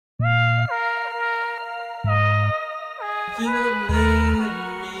you let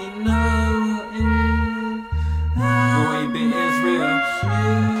me know? Where you been, Israel?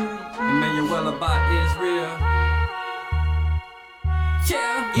 Emmanuel about Israel.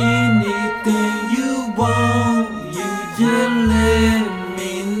 Anything you want, you just let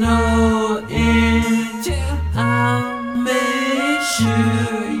me know, and I'll make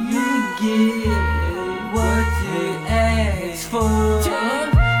sure you get what you ask for.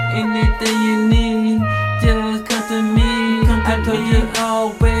 Anything you need, just come to me. I told you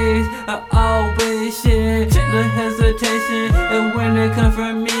always, I always share, no hesitation. And when it comes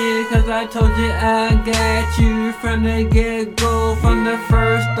from me, cause I told you I got you from the get-go. From the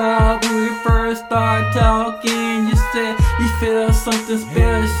first start, when we first started talking, you said you feel something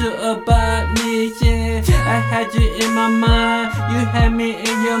special about me, yeah. I had you in my mind, you had me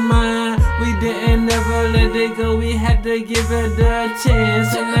in your mind. We didn't never let it go, we had to give it a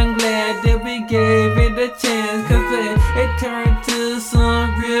chance. And I'm glad that we gave it a chance, cause it turned to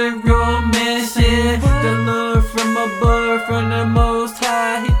some real romance, yeah. The love from above, from the Most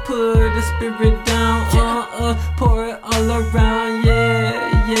High, He put the Spirit down on us, pour it all around, yeah,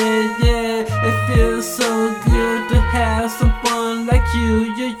 yeah, yeah. It feels so good to have someone like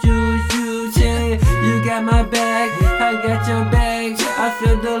you, yeah. You got my back, I got your back. I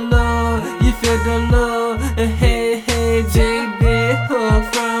feel the love, you feel the love. Hey, hey, baby, hug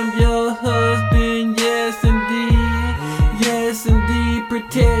from your husband, yes indeed,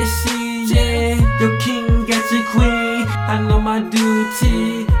 protection, yeah. Your king got your queen, I know my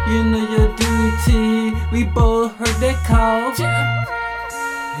duty, you know your duty. We both heard that call, yeah.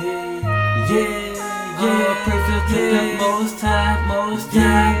 Praises to the Most High,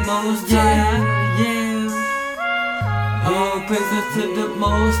 yeah. Oh, praises to the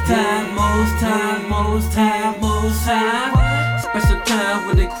Most High. Special time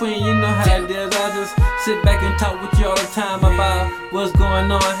with the Queen, you know how it is. I just sit back and talk with you all the time about what's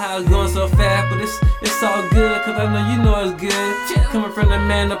going on, how it's going so fast. But it's all good, cause I know you know it's good. Coming from the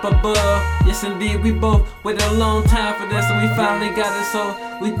man up above. Yes indeed, we both waited a long time for this, and we finally got it. So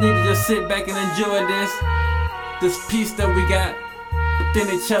we need to just sit back and enjoy this peace that we got within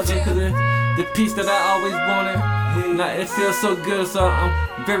each other, cause the peace that I always wanted. Now it feels so good, so I'm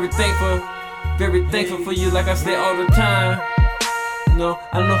very thankful for you, like I say all the time. You know,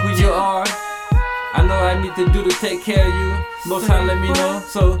 I know who you are, I know what I need to do to take care of you. Most High let me know,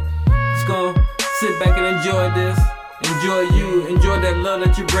 so just gonna sit back and enjoy this. Enjoy you, enjoy that love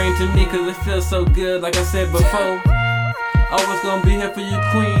that you bring to me, cause it feels so good, like I said before. Always gonna be here for you,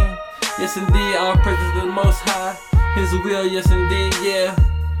 Queen. Yes indeed, all praises to the Most High, His will, yes indeed, yeah.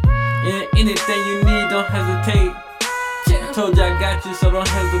 And anything you need, don't hesitate. I told you I got you, so don't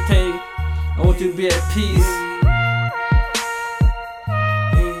hesitate. I want you to be at peace.